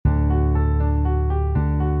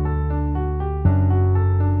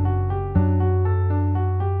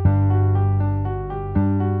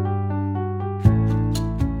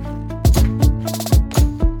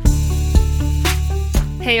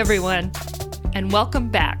Hey everyone, and welcome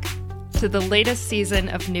back to the latest season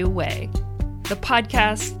of New Way, the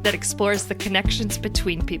podcast that explores the connections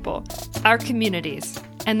between people, our communities,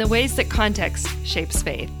 and the ways that context shapes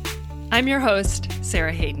faith. I'm your host,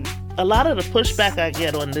 Sarah Hayden. A lot of the pushback I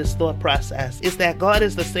get on this thought process is that God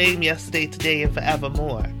is the same yesterday, today, and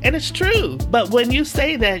forevermore. And it's true. But when you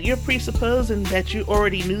say that, you're presupposing that you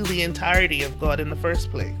already knew the entirety of God in the first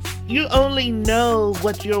place. You only know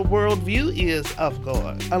what your worldview is of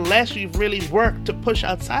God, unless you've really worked to push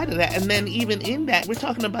outside of that. And then even in that, we're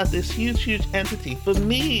talking about this huge, huge entity. For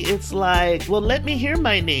me, it's like, well, let me hear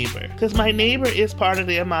my neighbor, because my neighbor is part of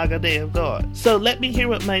the Imago Dei of God. So let me hear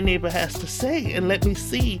what my neighbor has to say, and let me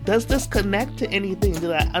see, does this connect to anything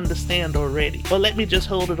that I understand already? Or let me just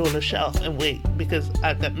hold it on the shelf and wait, because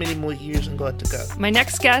I've got many more years in God to go. My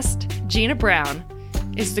next guest, Gina Brown,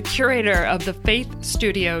 is the curator of the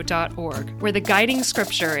faithstudio.org, where the guiding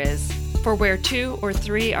scripture is, "For where two or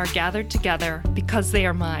three are gathered together, because they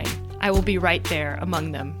are mine, I will be right there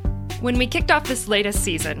among them." When we kicked off this latest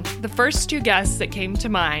season, the first two guests that came to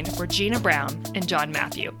mind were Gina Brown and John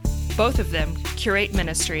Matthew. Both of them curate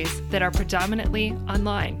ministries that are predominantly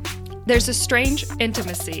online. There's a strange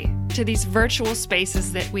intimacy to these virtual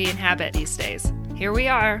spaces that we inhabit these days. Here we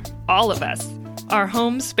are, all of us. Our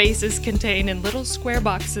home spaces contained in little square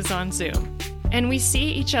boxes on Zoom. And we see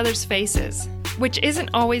each other's faces, which isn't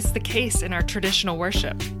always the case in our traditional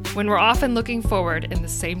worship, when we're often looking forward in the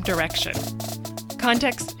same direction.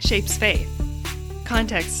 Context shapes faith.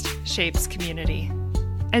 Context shapes community.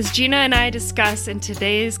 As Gina and I discuss in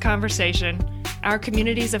today's conversation, our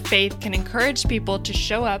communities of faith can encourage people to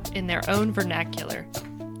show up in their own vernacular,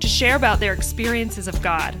 to share about their experiences of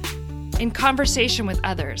God, in conversation with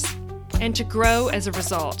others, and to grow as a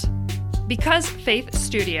result. Because Faith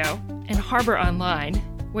Studio and Harbor Online,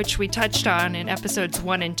 which we touched on in episodes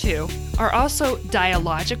 1 and 2, are also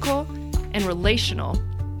dialogical and relational,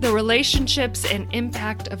 the relationships and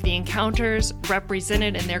impact of the encounters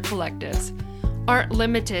represented in their collectives aren't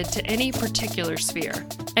limited to any particular sphere,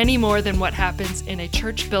 any more than what happens in a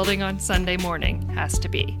church building on Sunday morning has to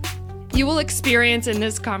be. You will experience in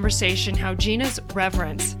this conversation how Gina's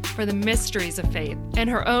reverence for the mysteries of faith and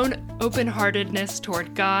her own open-heartedness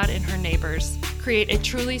toward God and her neighbors create a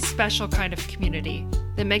truly special kind of community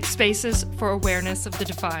that makes spaces for awareness of the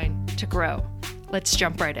divine to grow. Let's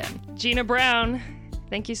jump right in. Gina Brown,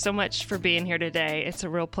 thank you so much for being here today. It's a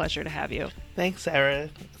real pleasure to have you. Thanks, Sarah.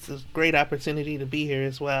 It's a great opportunity to be here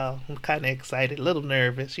as well. I'm kind of excited, a little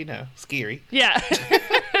nervous, scary. Yeah.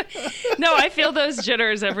 No, I feel those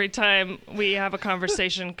jitters every time we have a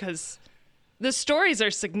conversation because the stories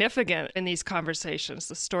are significant in these conversations.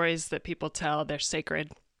 The stories that people tell, they're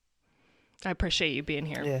sacred. I appreciate you being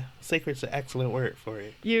here. Yeah, sacred's an excellent word for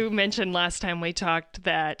it. You mentioned last time we talked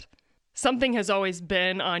that something has always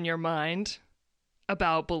been on your mind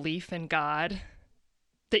about belief in God,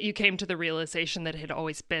 that you came to the realization that it had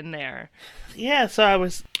always been there. Yeah, so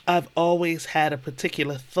I've always had a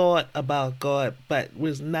particular thought about God, but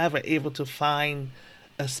was never able to find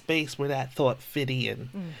a space where that thought fit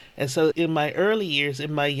in. And so in my early years,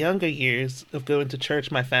 in my younger years of going to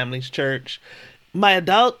church, my family's church, my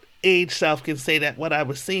adult age self can say that what I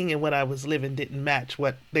was seeing and what I was living didn't match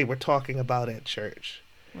what they were talking about at church.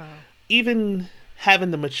 Wow. Even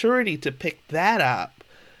having the maturity to pick that up,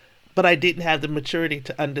 but I didn't have the maturity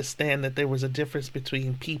to understand that there was a difference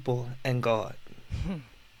between people and God.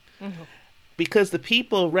 Because the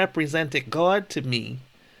people represented God to me,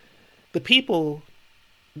 the people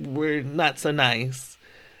were not so nice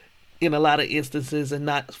in a lot of instances and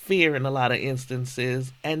not fair in a lot of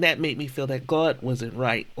instances, and that made me feel that God wasn't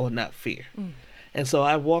right or not fair. And so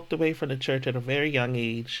I walked away from the church at a very young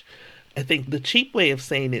age. I think the cheap way of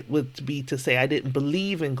saying it would be to say I didn't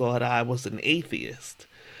believe in God, I was an atheist.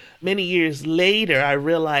 Many years later, I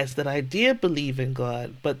realized that I did believe in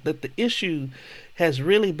God, but that the issue has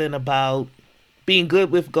really been about being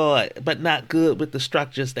good with God, but not good with the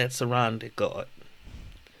structures that surrounded God.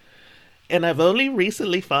 And I've only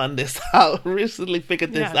recently found this out,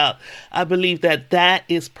 figured this out. I believe that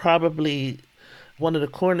is probably one of the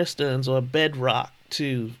cornerstones or bedrock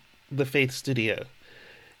to the Faith Studio,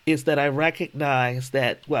 is that I recognize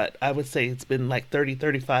that, I would say it's been like 30,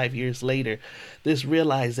 35 years later, this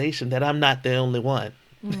realization that I'm not the only one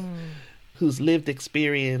whose lived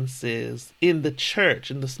experiences in the church,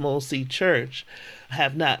 in the small C church,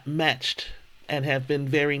 have not matched and have been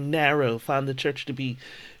very narrow, found the church to be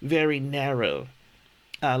very narrow.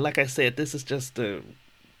 Like I said, this is just a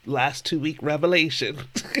last 2-week revelation.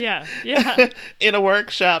 Yeah, yeah. In a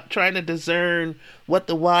workshop trying to discern what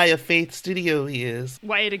the why of Faith Studio is.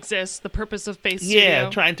 Why it exists, the purpose of Faith Studio. Yeah,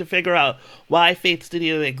 trying to figure out why Faith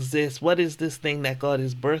Studio exists. What is this thing that God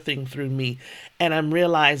is birthing through me? And I'm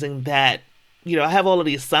realizing that, I have all of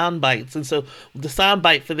these sound bites. And so the sound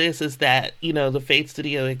bite for this is that, the Faith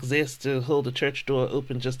Studio exists to hold the church door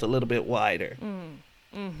open just a little bit wider.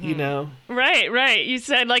 Mm-hmm. Right. You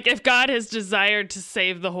said, if God has desired to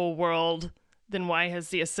save the whole world, then why has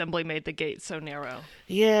the assembly made the gate so narrow?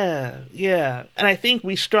 Yeah. And I think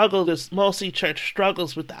we struggle, this Small C Church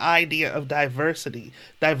struggles with the idea of diversity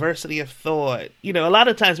of thought. A lot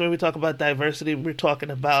of times when we talk about diversity, we're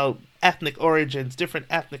talking about ethnic origins, different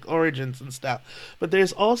ethnic origins and stuff. But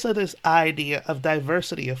there's also this idea of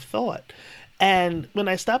diversity of thought. And when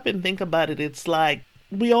I stop and think about it, it's like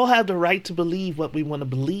we all have the right to believe what we want to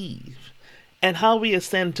believe. And how we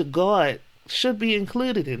ascend to God should be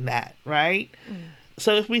included in that, right?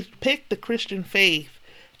 So if we pick the Christian faith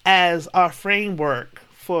as our framework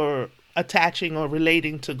for attaching or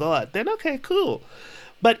relating to God, then okay, cool.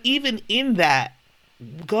 But even in that,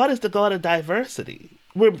 God is the God of diversity.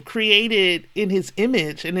 We're created in his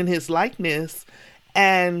image and in his likeness,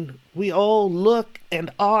 and we all look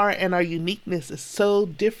and our uniqueness is so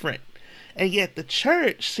different. And yet the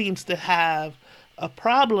church seems to have a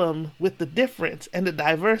problem with the difference and the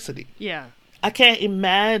diversity. Yeah. I can't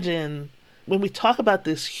imagine when we talk about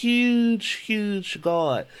this huge, huge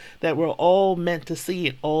God that we're all meant to see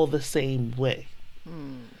it all the same way.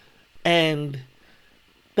 And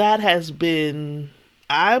that has been,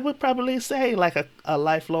 I would probably say, like a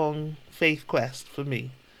lifelong faith quest for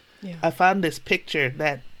me. Yeah. I found this picture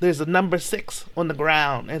that there's a number 6 on the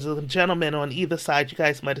ground. There's a gentleman on either side. You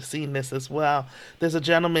guys might have seen this as well. There's a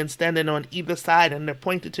gentleman standing on either side, and they're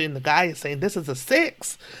pointing to him. The guy is saying, this is a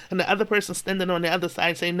 6. And the other person standing on the other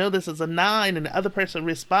side saying, no, this is a 9. And the other person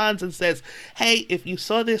responds and says, hey, if you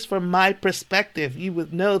saw this from my perspective, you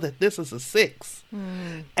would know that this is a 6.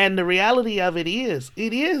 And the reality of it is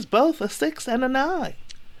both a 6 and a 9.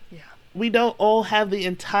 Yeah. We don't all have the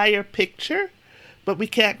entire picture, but we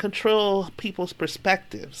can't control people's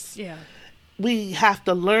perspectives. Yeah. We have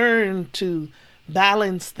to learn to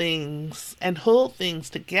balance things and hold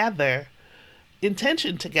things together,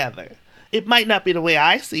 intention together. It might not be the way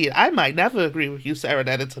I see it. I might never agree with you, Sarah,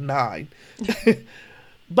 that it's a 9.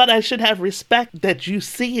 But I should have respect that you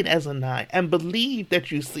see it as a 9 and believe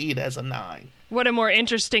that you see it as a 9. What a more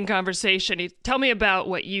interesting conversation. Tell me about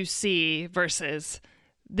what you see versus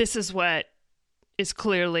this is what is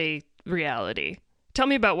clearly reality. Tell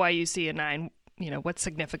me about why you see a 9. What's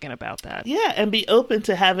significant about that? Yeah, and be open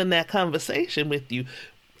to having that conversation with you.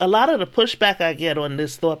 A lot of the pushback I get on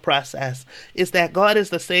this thought process is that God is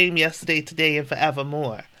the same yesterday, today, and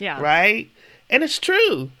forevermore. Yeah. Right? And it's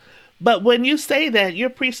true. But when you say that, you're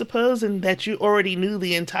presupposing that you already knew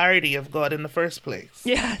the entirety of God in the first place.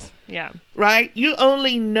 Yes. Yeah. Right? You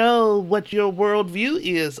only know what your worldview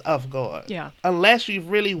is of God. Yeah. Unless you've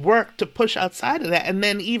really worked to push outside of that. And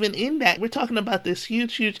then even in that, we're talking about this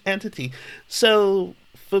huge, huge entity. So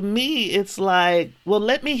for me, it's like, well,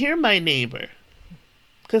 let me hear my neighbor.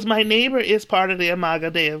 Because my neighbor is part of the Imago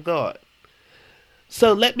Dei of God.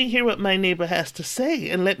 So let me hear what my neighbor has to say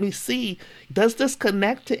and let me see, does this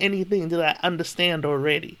connect to anything that I understand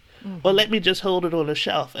already? Or let me just hold it on a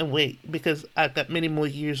shelf and wait because I've got many more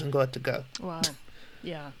years in God to go. Wow.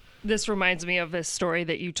 Yeah. This reminds me of this story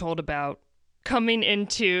that you told about coming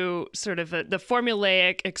into sort of the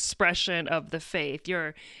formulaic expression of the faith,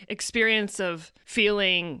 your experience of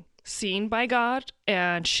feeling seen by God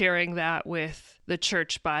and sharing that with the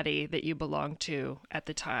church body that you belonged to at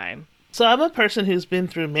the time. So I'm a person who's been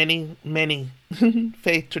through many, many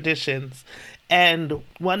faith traditions. And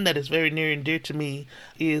one that is very near and dear to me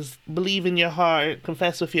is believe in your heart,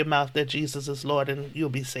 confess with your mouth that Jesus is Lord, and you'll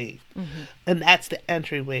be saved. And that's the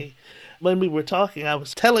entryway. When we were talking, I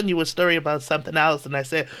was telling you a story about something else, and I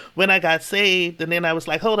said, when I got saved, and then I was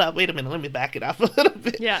like, hold up, wait a minute, let me back it up a little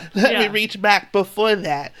bit. Let me reach back before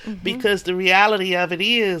that, because the reality of it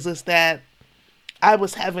is that I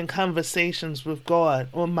was having conversations with God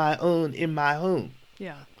on my own in my home.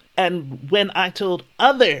 Yeah. And when I told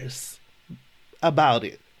others about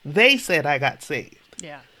it, they said I got saved.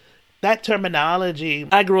 Yeah. That terminology,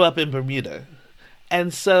 I grew up in Bermuda.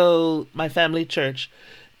 And so my family church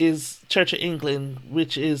is Church of England,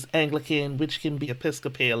 which is Anglican, which can be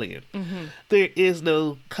Episcopalian. There is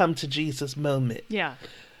no come to Jesus moment. Yeah.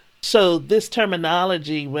 So this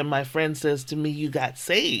terminology, when my friend says to me, "You got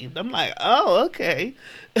saved," I'm like, "Oh, okay."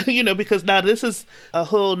 Because now this is a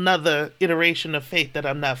whole nother iteration of faith that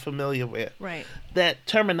I'm not familiar with. Right. That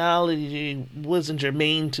terminology wasn't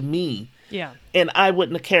germane to me. Yeah. And I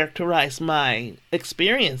wouldn't have characterized my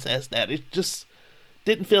experience as that. It just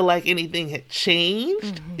didn't feel like anything had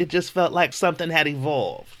changed. Mm-hmm. It just felt like something had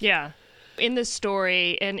evolved. Yeah. In this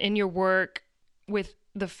story and in your work with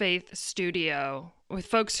the Faith Studio, with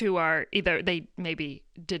folks who are either they maybe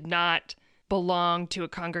did not belong to a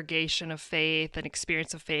congregation of faith, an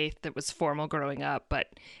experience of faith that was formal growing up, but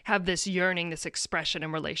have this yearning, this expression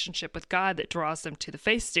and relationship with God that draws them to the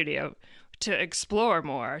Faith Studio to explore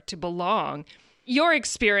more, to belong. Your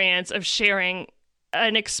experience of sharing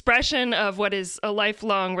an expression of what is a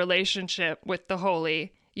lifelong relationship with the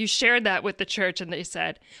holy, you shared that with the church and they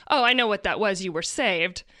said, "Oh, I know what that was. You were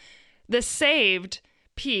saved." The saved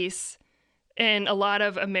piece in a lot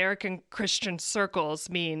of American Christian circles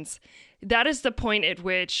means that is the point at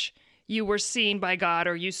which you were seen by God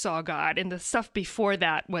or you saw God. And the stuff before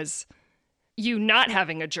that was you not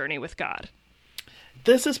having a journey with God.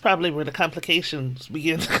 This is probably where the complications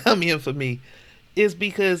begin to come in for me, is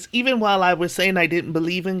because even while I was saying I didn't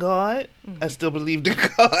believe in God, I still believed in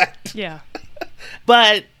God. Yeah.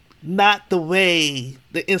 But not the way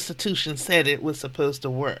the institution said it was supposed to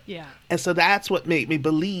work. Yeah. And so that's what made me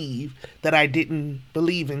believe that I didn't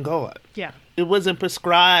believe in God. Yeah. It wasn't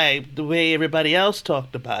prescribed the way everybody else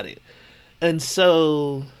talked about it. And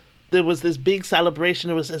so there was this big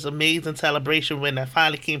celebration. It was this amazing celebration when I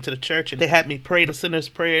finally came to the church and they had me pray the sinner's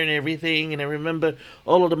prayer and everything. And I remember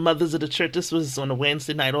all of the mothers of the church, this was on a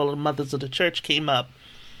Wednesday night, all of the mothers of the church came up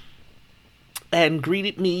and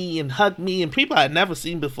greeted me and hugged me, and people I'd never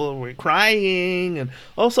seen before were crying and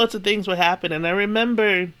all sorts of things were happening. And I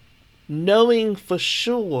remember knowing for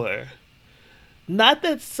sure, not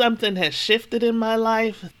that something had shifted in my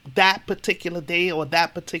life that particular day or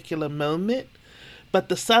that particular moment, but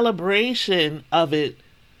the celebration of it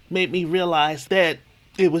made me realize that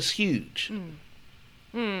it was huge.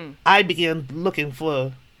 I began looking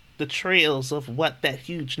for the trails of what that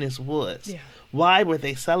hugeness was. Yeah. Why were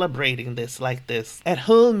they celebrating this like this? At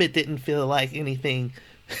home, it didn't feel like anything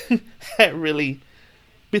had really,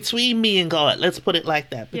 between me and God, let's put it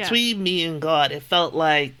like that. Between me and God, it felt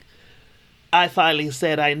like I finally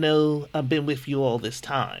said, "I know I've been with you all this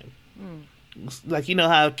time." Like,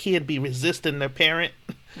 how a kid be resisting their parent,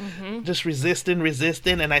 just resisting.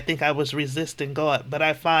 And I think I was resisting God, but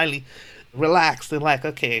I finally relaxed and like,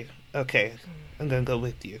 okay, I'm going to go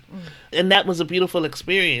with you. And that was a beautiful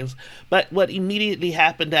experience. But what immediately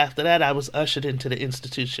happened after that, I was ushered into the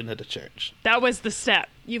institution of the church. That was the step.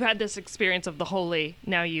 You've had this experience of the holy.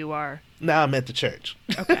 Now you are. Now I'm at the church.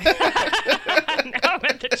 Okay. Now I'm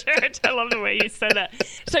at the church. I love the way you said that.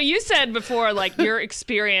 So you said before, like, your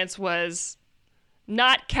experience was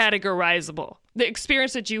not categorizable. The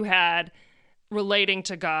experience that you had relating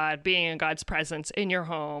to God, being in God's presence in your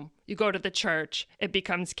home, you go to the church, it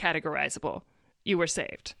becomes categorizable. You were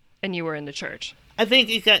saved and you were in the church. I think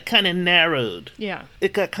it got kind of narrowed. Yeah.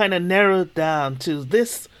 It got kind of narrowed down to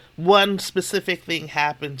this one specific thing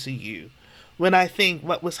happened to you. When I think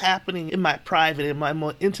what was happening in my private, in my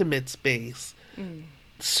more intimate space,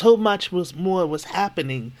 so much more was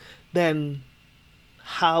happening than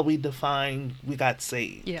how we defined we got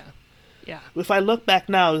saved. Yeah. Yeah. If I look back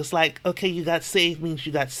now, it's like, okay, you got saved means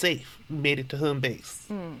you got safe. You made it to home base.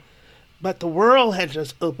 But the world had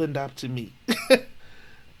just opened up to me.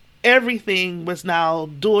 Everything was now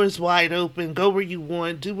doors wide open. Go where you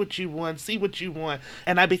want, do what you want, see what you want.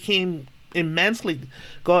 And I became immensely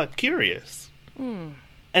God curious.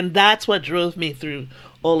 And that's what drove me through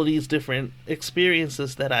all of these different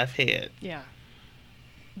experiences that I've had. Yeah.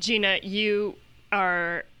 Gina, you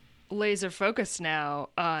are laser focused now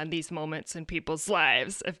on these moments in people's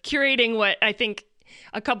lives of curating what I think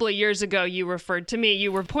a couple of years ago you referred to me.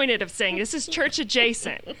 You were pointed of saying, this is church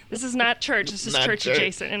adjacent. This is not church. This is church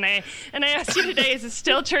adjacent. And I asked you today, is it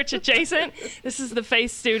still church adjacent? This is the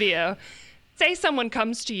Faith Studio. Say someone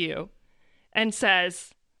comes to you and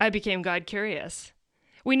says, I became God curious.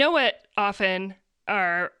 We know what often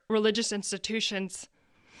our religious institutions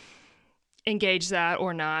engage that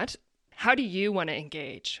or not. How do you want to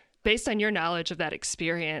engage? Based on your knowledge of that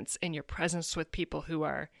experience and your presence with people who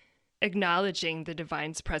are acknowledging the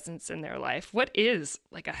divine's presence in their life, what is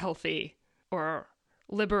like a healthy or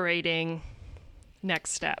liberating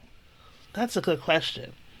next step? That's a good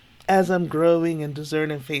question. As I'm growing and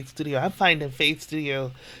discerning Faith Studio, I'm finding Faith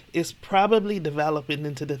Studio is probably developing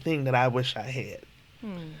into the thing that I wish I had.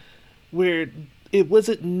 Where it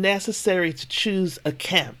wasn't necessary to choose a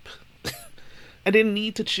camp. I didn't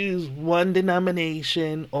need to choose one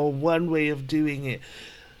denomination or one way of doing it.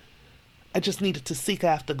 I just needed to seek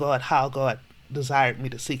after God how God desired me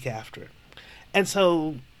to seek after. And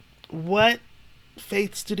so what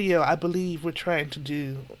Faith Studio, I believe we're trying to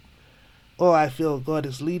do, or I feel God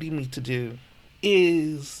is leading me to do,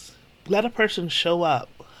 is let a person show up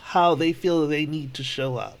how they feel they need to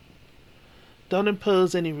show up. Don't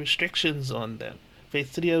impose any restrictions on them.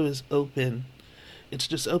 Faith Studio is open. It's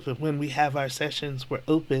just open. When we have our sessions, we're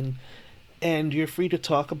open, and you're free to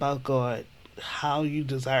talk about God how you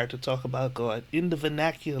desire to talk about God in the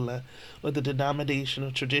vernacular or the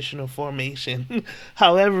denominational, traditional formation,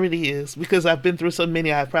 however it is, because I've been through so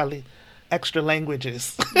many, I have probably extra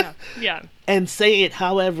languages. Yeah. And say it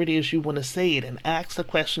however it is you want to say it, and ask the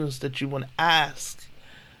questions that you want to ask,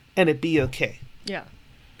 and it be okay. Yeah.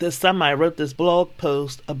 This summer I wrote this blog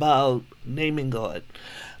post about naming God.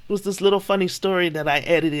 It was this little funny story that I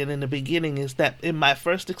edited in the beginning, is that in my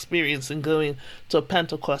first experience in going to a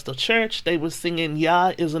Pentecostal church, they were singing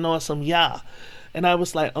Yah is an awesome Yah. And I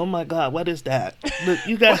was like, oh my God, what is that? Look,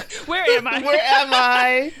 you got Where am I? Where am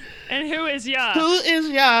I? And who is Yah? Who is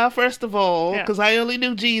Yah, first of all? Yeah. Because I only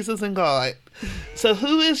knew Jesus and God. So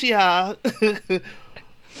who is Yah?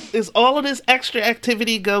 Is all of this extra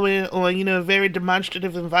activity going on, a very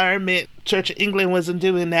demonstrative environment. Church of England wasn't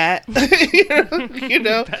doing that, you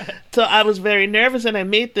know. So I was very nervous, and I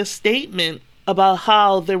made this statement about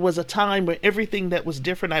how there was a time where everything that was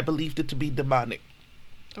different, I believed it to be demonic.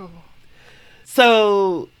 Oh.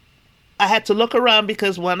 So I had to look around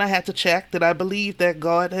because, one, I had to check that I believed that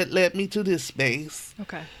God had led me to this space.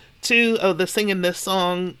 Okay. Two, they're singing this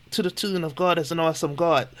song to the tune of God is an awesome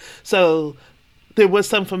God. So there was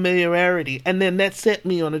some familiarity, and then that set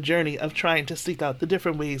me on a journey of trying to seek out the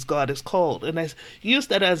different ways God is called. And I use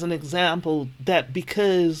that as an example, that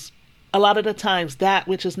because a lot of the times that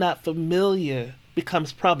which is not familiar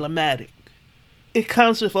becomes problematic. It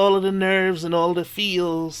comes with all of the nerves and all the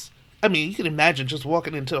feels. I mean, you can imagine just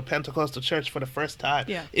walking into a Pentecostal church for the first time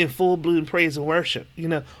in full-blown praise and worship,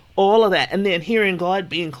 all of that. And then hearing God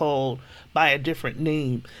being called by a different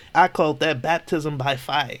name. I called that baptism by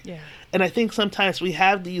fire. Yeah. And I think sometimes we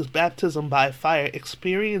have these baptism by fire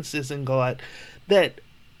experiences in God that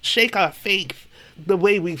shake our faith, the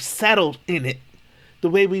way we've settled in it, the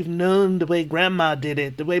way we've known, the way grandma did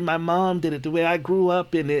it, the way my mom did it, the way I grew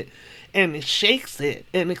up in it. And it shakes it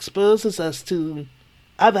and exposes us to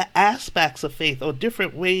other aspects of faith or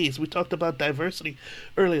different ways. We talked about diversity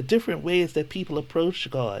earlier, different ways that people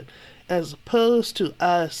approach God, as opposed to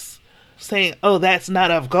us saying, oh, that's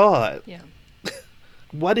not of God. Yeah.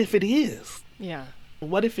 What if it is? Yeah.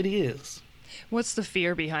 What if it is? What's the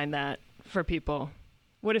fear behind that for people?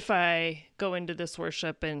 What if I go into this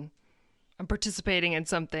worship and I'm participating in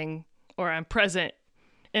something, or I'm present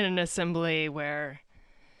in an assembly where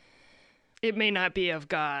it may not be of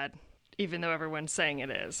God, even though everyone's saying it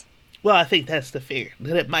is? Well, I think that's the fear,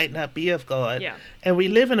 that it might not be of God. Yeah. And we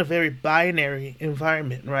live in a very binary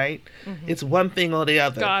environment, right? Mm-hmm. It's one thing or the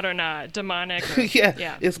other. God or not, demonic. Or,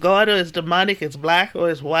 yeah. It's God or it's demonic, it's black or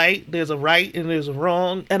it's white. There's a right and there's a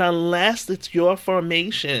wrong. And unless it's your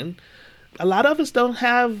formation, a lot of us don't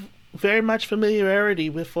have very much familiarity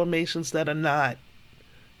with formations that are not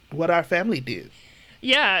what our family did.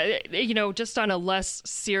 Yeah. Just on a less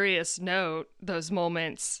serious note, those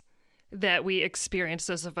moments that we experience,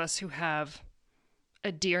 those of us who have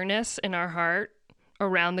a dearness in our heart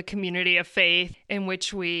around the community of faith in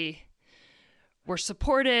which we were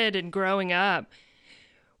supported and growing up,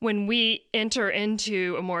 when we enter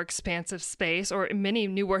into a more expansive space, or many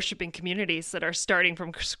new worshiping communities that are starting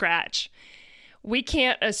from scratch, we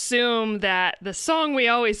can't assume that the song we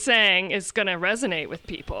always sang is going to resonate with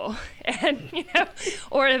people. And,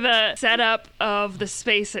 or the setup of the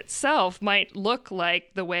space itself might look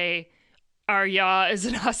like the way our Yah is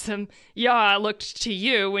an awesome Yah looked to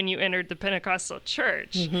you when you entered the Pentecostal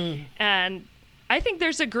church. Mm-hmm. And I think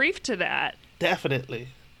there's a grief to that. Definitely.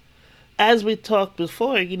 As we talked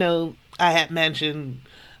before, I had mentioned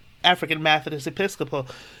African Methodist Episcopal.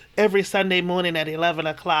 Every Sunday morning at 11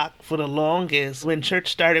 o'clock for the longest, when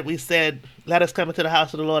church started, we said, let us come into the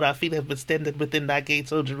house of the Lord. Our feet have been extended within thy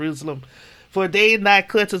gates, O Jerusalem. For a day in thy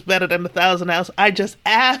courts is better than 1,000 houses. I just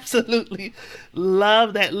absolutely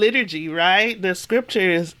love that liturgy, right? The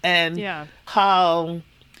scriptures and how,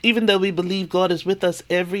 even though we believe God is with us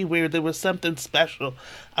everywhere, there was something special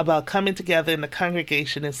about coming together in the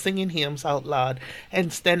congregation and singing hymns out loud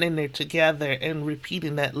and standing there together and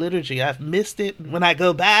repeating that liturgy. I've missed it. When I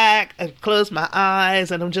go back, I close my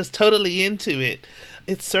eyes and I'm just totally into it.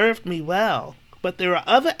 It served me well. But there are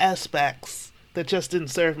other aspects that just didn't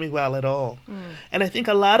serve me well at all. And I think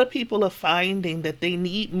a lot of people are finding that they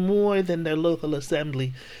need more than their local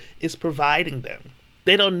assembly is providing them.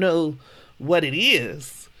 They don't know what it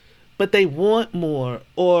is, but they want more,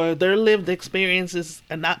 or their lived experiences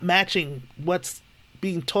are not matching what's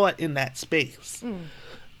being taught in that space.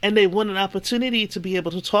 And they want an opportunity to be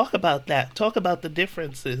able to talk about that, talk about the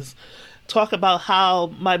differences, talk about how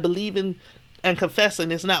my believing and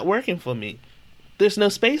confessing is not working for me. There's no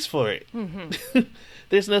space for it.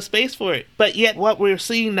 There's no space for it. But yet what we're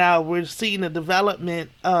seeing now, we're seeing a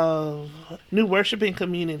development of new worshiping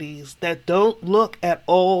communities that don't look at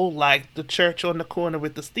all like the church on the corner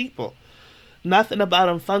with the steeple. Nothing about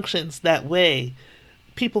them functions that way.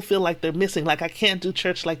 People feel like they're missing, like I can't do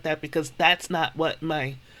church like that because that's not what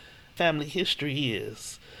my family history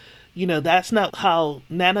is. You know, that's not how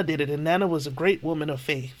Nana did it, and Nana was a great woman of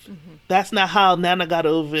faith. That's not how Nana got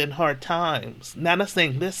over in hard times. Nana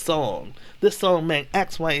sang this song. This song meant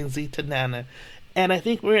X, Y, and Z to Nana. And I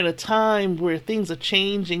think we're in a time where things are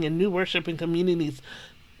changing and new worshiping communities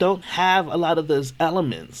don't have a lot of those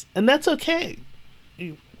elements. And that's okay.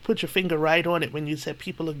 You put your finger right on it when you said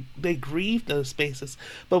they grieve those spaces.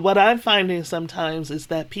 But what I'm finding sometimes is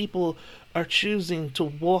that people are choosing to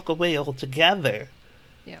walk away altogether.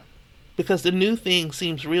 Because the new thing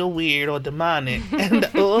seems real weird or demonic, and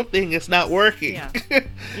the old thing is not working.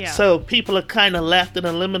 So people are kind of left in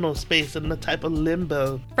a liminal space, in the type of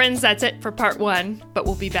limbo. Friends, that's it for part 1, but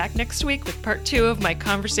we'll be back next week with part 2 of my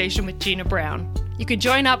conversation with Gina Brown. You can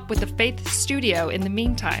join up with the Faith Studio in the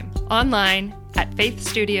meantime, online at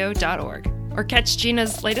faithstudio.org, or catch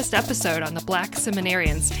Gina's latest episode on the Black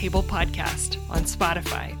Seminarians Table podcast on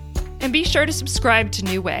Spotify. And be sure to subscribe to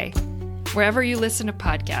New Way, wherever you listen to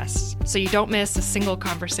podcasts, so you don't miss a single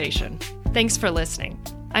conversation. Thanks for listening.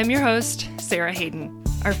 I'm your host, Sarah Hayden.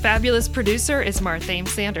 Our fabulous producer is Marthame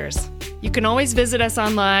Sanders. You can always visit us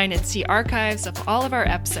online and see archives of all of our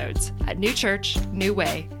episodes at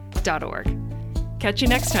newchurchnewway.org. Catch you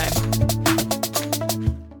next time.